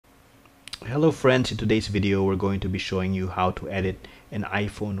Hello friends, in today's video we're going to be showing you how to edit an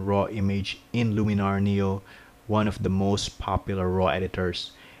iPhone RAW image in Luminar Neo, one of the most popular RAW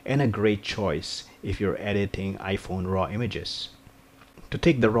editors and a great choice if you're editing iPhone RAW images. To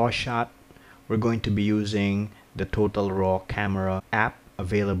take the RAW shot, we're going to be using the Total RAW Camera app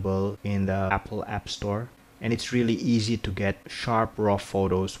available in the Apple App Store, and it's really easy to get sharp RAW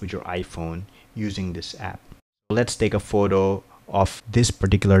photos with your iPhone using this app. Let's take a photo of this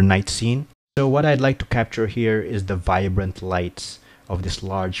particular night scene. So what I'd like to capture here is the vibrant lights of this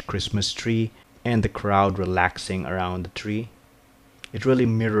large Christmas tree and the crowd relaxing around the tree. It really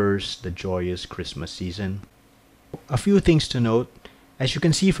mirrors the joyous Christmas season. A few things to note. As you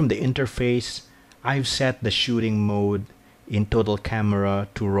can see from the interface, I've set the shooting mode in Total Camera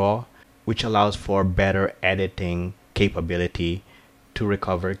to RAW, which allows for better editing capability to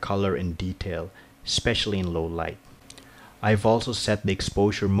recover color and detail, especially in low light. I've also set the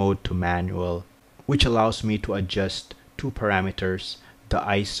exposure mode to manual, which allows me to adjust two parameters, the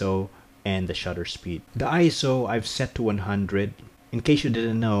ISO and the shutter speed. The ISO I've set to 100. In case you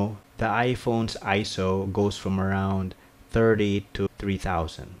didn't know, the iPhone's ISO goes from around 30 to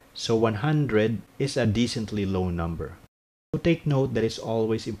 3000. So 100 is a decently low number. So take note that it's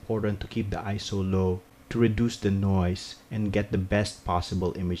always important to keep the ISO low to reduce the noise and get the best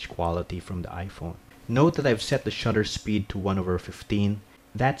possible image quality from the iPhone. Note that I've set the shutter speed to 1/15.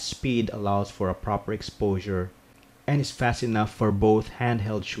 That speed allows for a proper exposure and is fast enough for both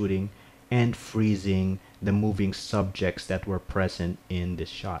handheld shooting and freezing the moving subjects that were present in this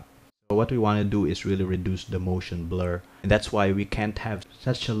shot. So what we want to do is really reduce the motion blur, and that's why we can't have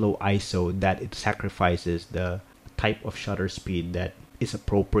such a low ISO that it sacrifices the type of shutter speed that is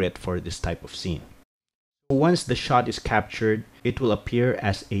appropriate for this type of scene. So once the shot is captured, it will appear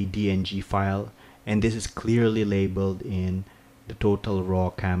as a DNG file, and this is clearly labeled in the Total RAW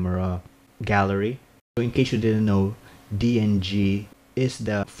Camera gallery. So in case you didn't know, DNG is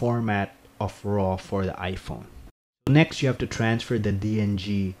the format of RAW for the iPhone. So next you have to transfer the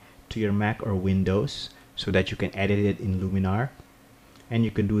DNG to your Mac or Windows so that you can edit it in Luminar, and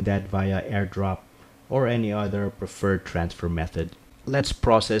you can do that via AirDrop or any other preferred transfer method. Let's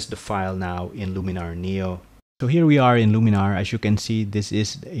process the file now in Luminar Neo. So here we are in Luminar. As you can see, this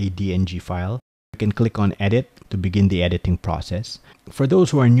is a DNG file. You can click on Edit to begin the editing process. For those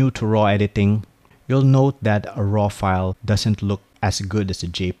who are new to RAW editing, you'll note that a RAW file doesn't look as good as a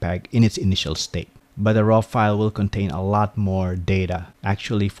JPEG in its initial state. But a RAW file will contain a lot more data,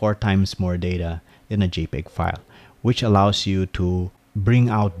 actually 4 times more data than a JPEG file, which allows you to bring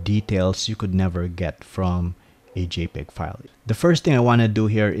out details you could never get from a JPEG file. The first thing I want to do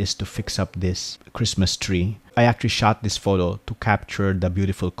here is to fix up this Christmas tree. I actually shot this photo to capture the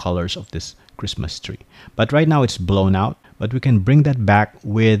beautiful colors of this Christmas tree, but right now it's blown out, but we can bring that back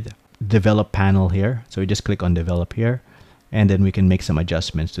with develop panel here. So we just click on develop here, and then we can make some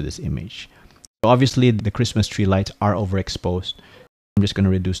adjustments to this image. So obviously the Christmas tree lights are overexposed. I'm just going to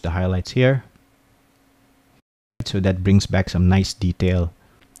reduce the highlights here, so that brings back some nice detail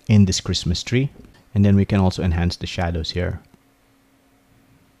in this Christmas tree. And then we can also enhance the shadows here,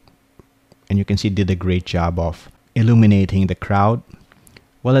 and you can see it did a great job of illuminating the crowd,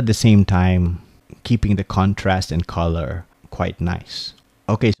 while at the same time keeping the contrast and color quite nice.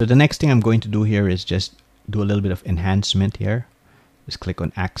 Okay, so the next thing I'm going to do here is just do a little bit of enhancement here. Just click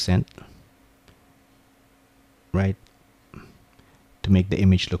on accent, right, to make the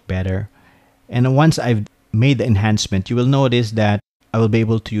image look better. And once I've made the enhancement, you will notice that I will be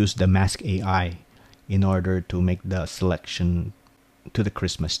able to use the Mask AI in order to make the selection to the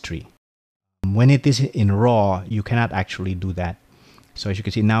Christmas tree. When it is in RAW, you cannot actually do that. So as you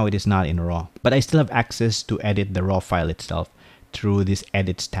can see, now it is not in RAW, but I still have access to edit the RAW file itself through this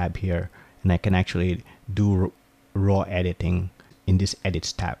Edits tab here, and I can actually do RAW editing in this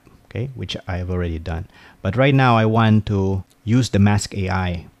Edits tab, okay, which I have already done. But right now I want to use the Mask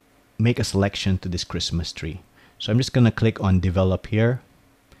AI, make a selection to this Christmas tree. So I'm just going to click on Develop here,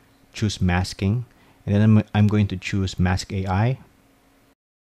 choose Masking, and then I'm going to choose Mask AI.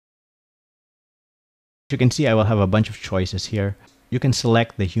 You can see I will have a bunch of choices here. You can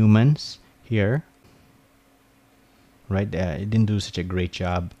select the humans here, right? It didn't do such a great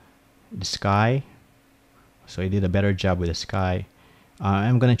job. The sky, so I did a better job with the sky.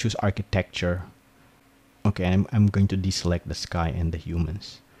 I'm going to choose architecture. Okay, I'm going to deselect the sky and the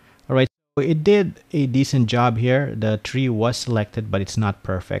humans. All right, so it did a decent job here. The tree was selected, but it's not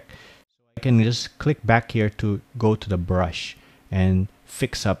perfect. So I can just click back here to go to the brush and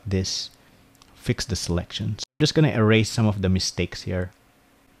fix up this, fix the selection. So I'm just going to erase some of the mistakes here.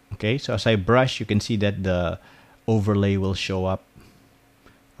 Okay, so as I brush, you can see that the overlay will show up.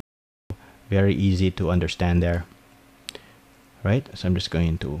 Very easy to understand there. Right? So I'm just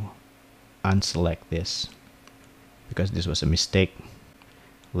going to unselect this because this was a mistake,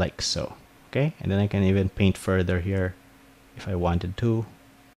 like so. Okay, and then I can even paint further here if I wanted to.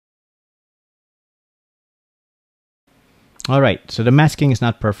 All right, so the masking is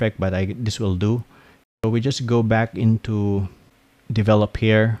not perfect, but this will do. So we just go back into develop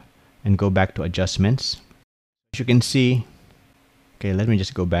here and go back to adjustments. As you can see, okay, let me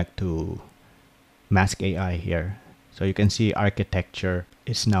just go back to mask AI here. So you can see architecture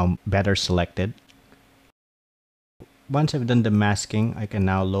is now better selected. Once I've done the masking, I can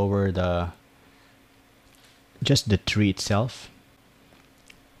now lower just the tree itself.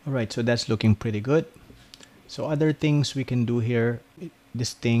 All right, so that's looking pretty good. So other things we can do here,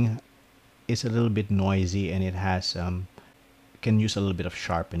 this thing is a little bit noisy and it has can use a little bit of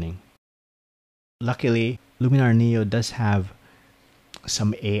sharpening. Luckily, Luminar Neo does have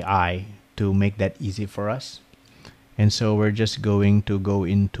some AI to make that easy for us. And so we're just going to go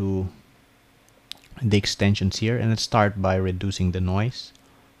into the extensions here, and let's start by reducing the noise.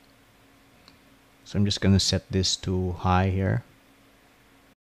 So I'm just going to set this to high here.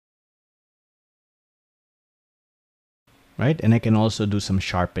 Right? And I can also do some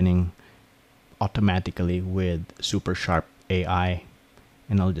sharpening automatically with super sharp AI.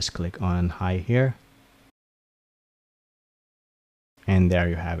 And I'll just click on high here. And there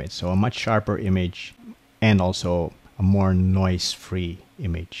you have it. So a much sharper image and also a more noise-free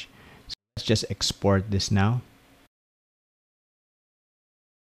image. So let's just export this now.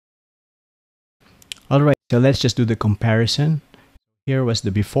 All right, so let's just do the comparison. Here was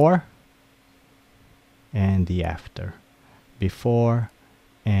the before and the after. Before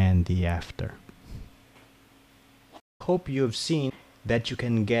and the after. Hope you have seen that you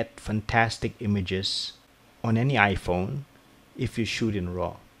can get fantastic images on any iPhone if you shoot in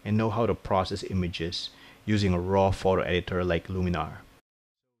RAW and know how to process images using a RAW photo editor like Luminar.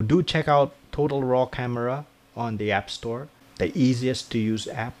 Do check out Total RAW Camera on the App Store, the easiest to use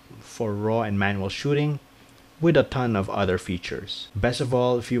app for RAW and manual shooting with a ton of other features. Best of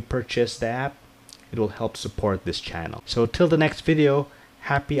all, if you purchase the app, it will help support this channel. So till the next video,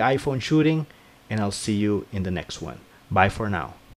 happy iPhone shooting, and I'll see you in the next one. Bye for now.